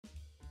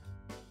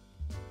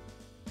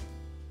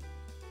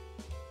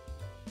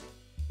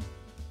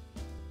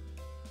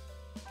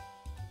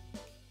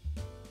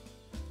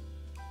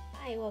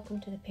Hi,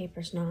 welcome to the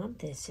Paper Snob.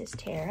 This is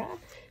Tara.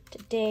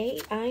 Today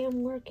I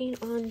am working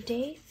on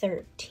day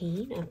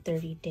 13 of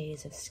 30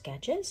 Days of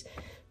Sketches.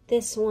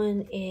 This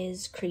one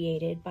is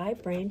created by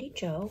Brandi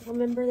Jo.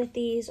 Remember that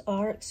these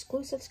are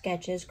exclusive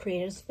sketches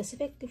created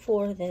specifically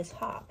for this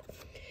hop.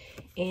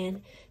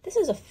 And this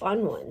is a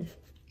fun one.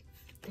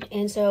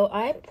 And so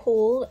I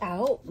pulled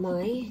out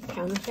my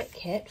counterfeit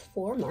kit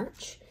for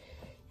March,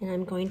 and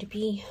I'm going to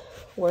be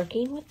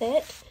working with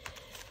it.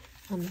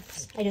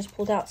 I just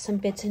pulled out some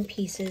bits and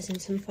pieces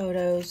and some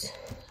photos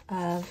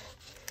of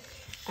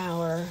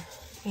our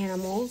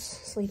animals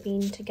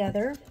sleeping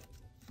together.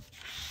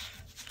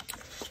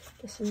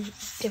 Just some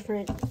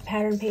different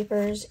pattern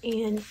papers,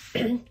 and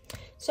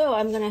so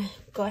I'm gonna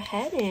go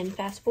ahead and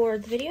fast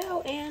forward the video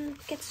and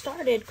get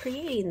started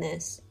creating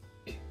this.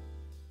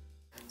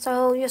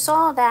 So you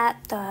saw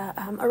that the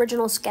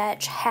original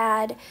sketch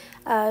had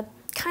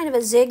kind of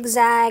a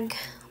zigzag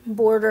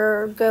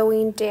border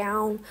going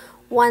down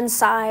one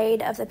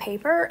side of the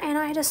paper, and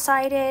I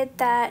decided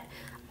that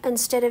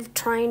instead of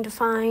trying to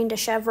find a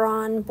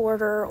chevron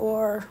border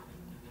or,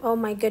 oh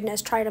my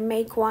goodness, try to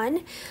make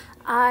one,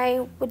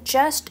 I would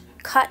just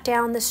cut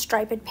down the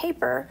striped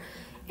paper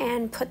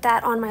and put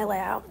that on my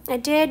layout. I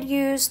did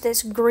use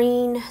this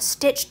green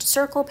stitched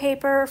circle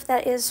paper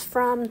that is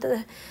from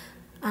the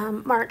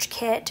March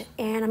kit,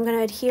 and I'm going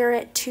to adhere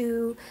it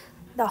to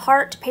the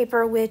heart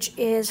paper, which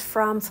is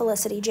from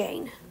Felicity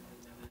Jane.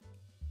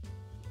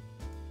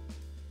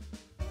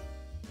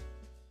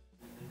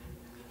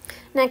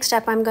 Next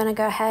up, I'm going to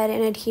go ahead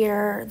and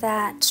adhere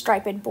that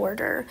striped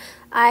border.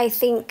 I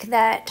think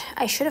that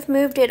I should have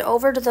moved it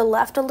over to the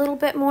left a little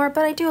bit more,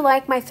 but I do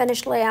like my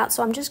finished layout,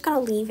 so I'm just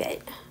going to leave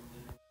it.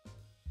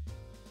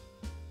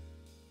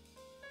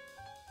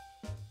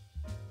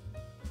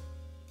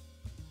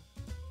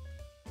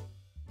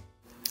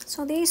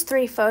 So these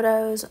three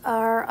photos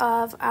are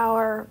of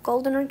our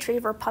golden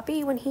retriever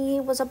puppy when he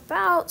was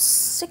about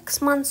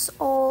 6 months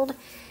old,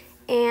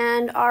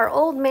 and our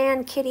old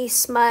man kitty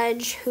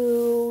Smudge,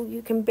 who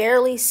you can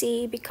barely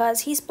see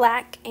because he's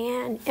black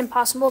and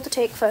impossible to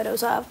take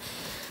photos of.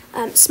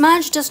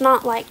 Smudge does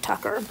not like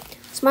Tucker.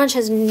 Smudge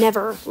has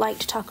never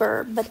liked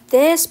Tucker, but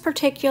this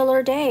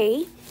particular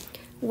day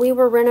we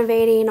were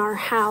renovating our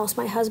house.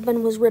 My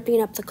husband was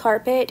ripping up the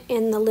carpet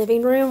in the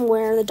living room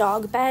where the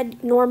dog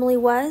bed normally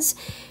was.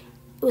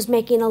 It was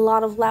making a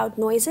lot of loud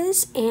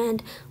noises,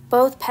 and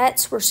both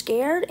pets were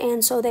scared,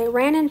 and so they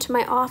ran into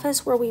my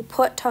office where we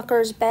put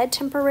Tucker's bed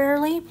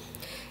temporarily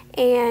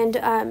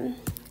and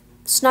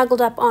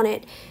snuggled up on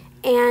it.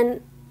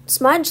 And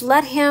Smudge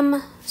let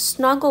him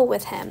snuggle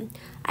with him.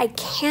 I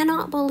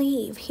cannot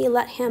believe he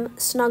let him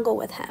snuggle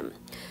with him.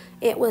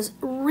 It was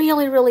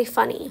really, really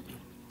funny.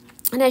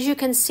 And as you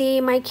can see,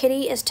 my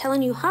kitty is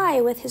telling you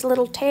hi with his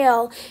little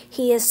tail.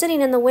 He is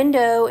sitting in the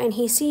window and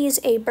he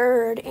sees a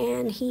bird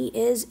and he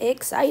is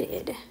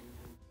excited.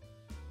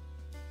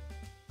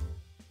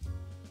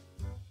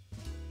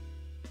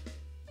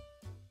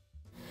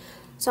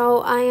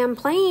 So I am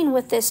playing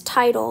with this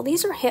title.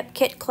 These are Hip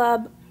Kit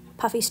Club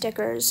puffy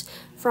stickers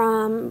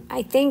from,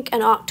 I think,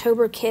 an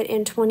October kit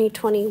in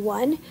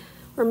 2021,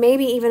 or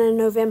maybe even a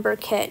November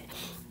kit.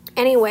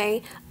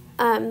 Anyway,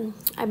 I'm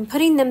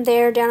putting them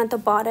there down at the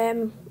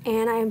bottom,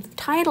 and I'm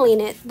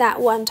titling it that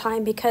one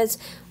time because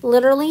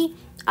literally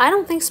I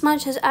don't think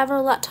Smudge has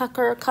ever let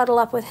Tucker cuddle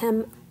up with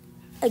him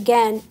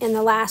again in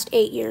the last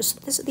 8 years.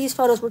 These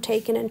photos were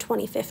taken in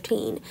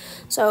 2015,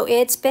 so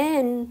it's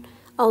been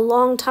a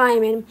long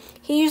time, and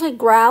he usually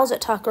growls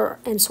at Tucker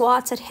and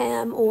swats at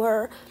him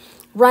or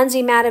runs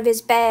him out of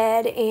his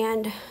bed,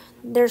 and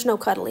there's no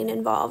cuddling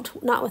involved,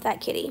 not with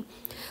that kitty.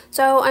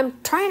 So I'm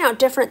trying out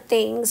different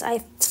things. I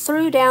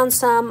threw down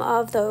some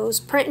of those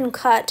print and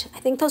cut, I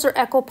think those are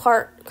Echo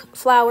Park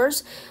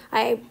flowers.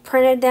 I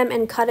printed them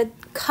and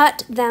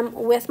cut them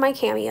with my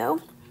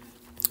Cameo.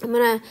 I'm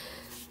gonna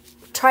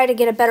try to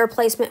get a better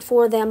placement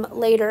for them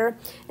later.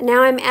 And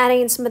now I'm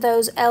adding some of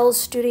those L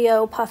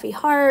Studio puffy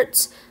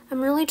hearts.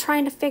 I'm really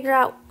trying to figure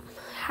out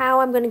how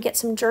I'm going to get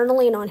some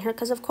journaling on here,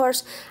 because of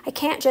course I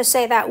can't just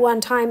say that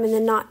one time and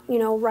then not,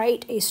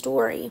 write a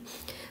story.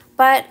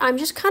 But I'm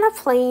just kind of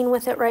playing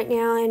with it right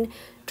now and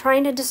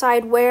trying to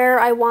decide where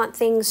I want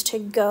things to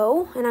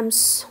go. And I'm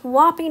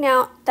swapping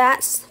out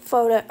that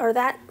photo or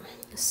that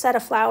set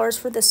of flowers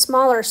for the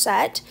smaller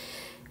set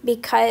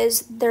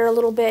because they're a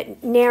little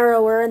bit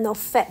narrower and they'll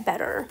fit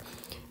better.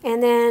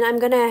 And then I'm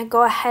going to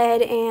go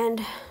ahead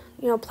and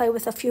play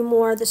with a few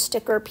more of the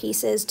sticker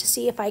pieces to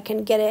see if I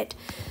can get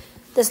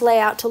this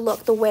layout to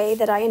look the way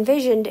that I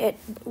envisioned it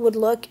would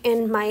look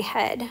in my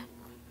head.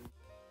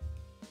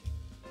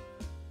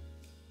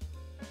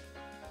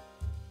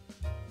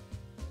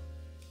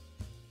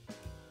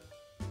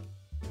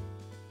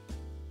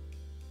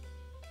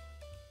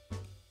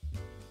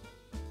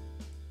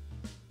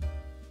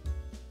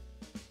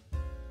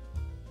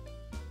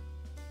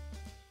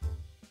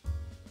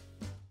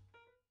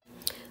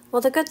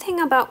 Well, the good thing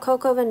about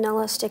Cocoa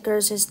Vanilla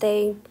stickers is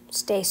they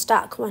stay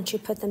stuck once you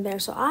put them there.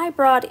 So I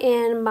brought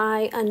in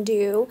my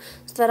undo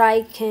so that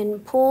I can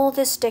pull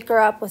this sticker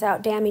up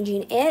without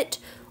damaging it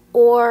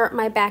or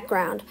my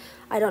background.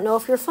 I don't know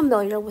if you're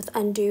familiar with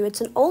Undo.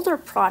 It's an older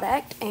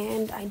product,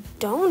 and I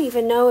don't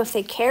even know if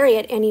they carry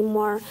it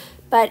anymore,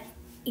 but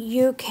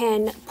you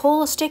can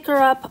pull a sticker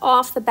up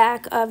off the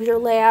back of your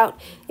layout.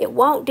 It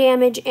won't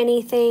damage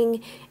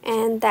anything,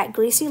 and that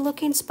greasy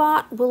looking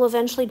spot will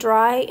eventually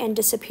dry and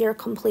disappear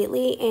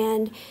completely,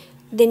 and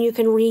then you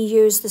can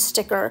reuse the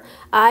sticker.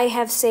 I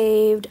have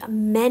saved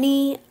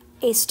many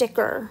a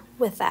sticker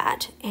with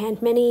that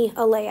and many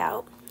a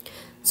layout.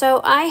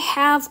 So I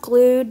have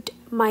glued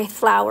my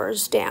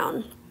flowers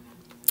down.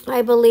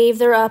 I believe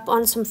they're up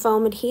on some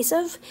foam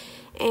adhesive,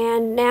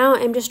 and now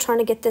I'm just trying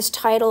to get this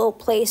title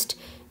placed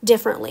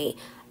differently.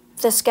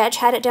 The sketch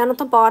had it down at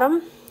the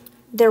bottom.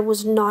 There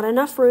was not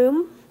enough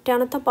room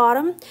down at the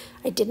bottom.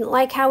 I didn't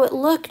like how it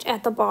looked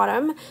at the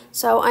bottom,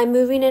 so I'm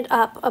moving it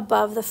up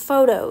above the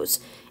photos,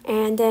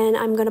 and then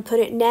I'm going to put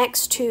it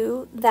next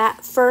to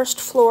that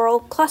first floral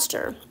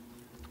cluster.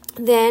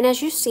 Then,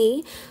 as you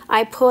see,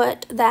 I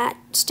put that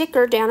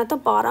sticker down at the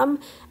bottom,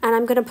 and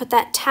I'm going to put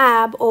that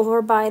tab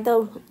over by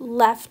the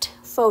left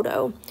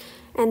photo.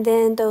 And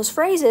then those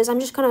phrases I'm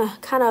just going to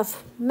kind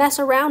of mess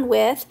around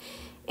with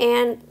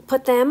and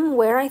put them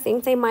where I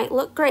think they might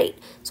look great.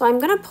 So I'm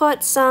going to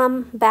put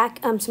some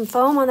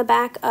foam on the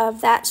back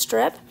of that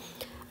strip.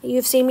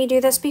 You've seen me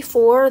do this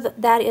before.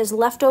 That is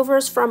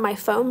leftovers from my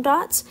foam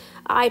dots.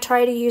 I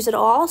try to use it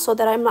all so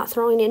that I'm not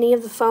throwing any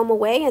of the foam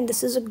away, and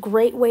this is a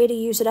great way to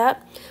use it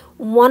up.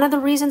 One of the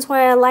reasons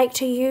why I like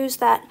to use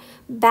that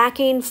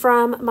backing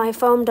from my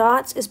foam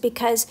dots is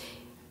because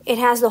it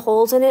has the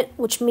holes in it,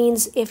 which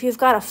means if you've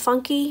got a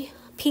funky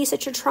piece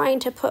that you're trying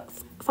to put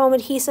foam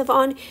adhesive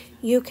on,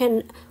 you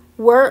can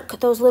work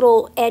those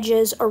little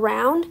edges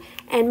around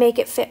and make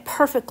it fit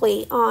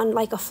perfectly on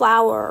like a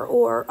flower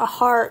or a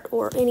heart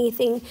or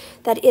anything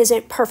that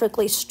isn't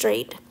perfectly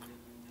straight.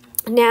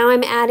 Now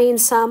I'm adding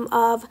some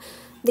of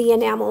the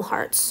enamel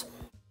hearts.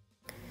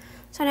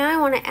 So now I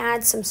want to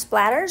add some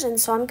splatters, and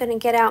so I'm going to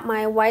get out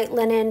my white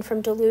linen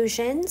from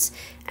Delusions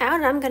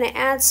and I'm going to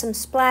add some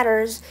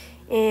splatters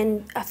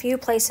in a few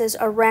places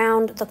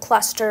around the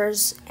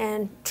clusters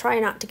and try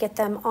not to get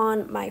them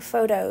on my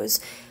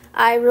photos.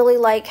 I really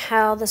like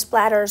how the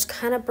splatters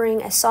kind of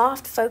bring a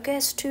soft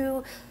focus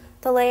to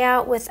the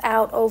layout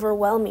without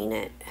overwhelming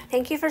it.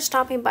 Thank you for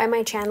stopping by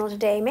my channel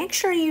today. Make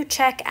sure you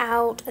check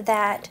out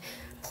that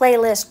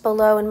playlist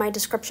below in my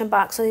description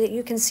box so that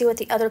you can see what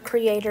the other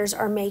creators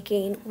are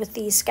making with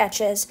these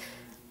sketches.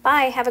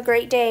 Bye, have a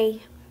great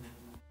day.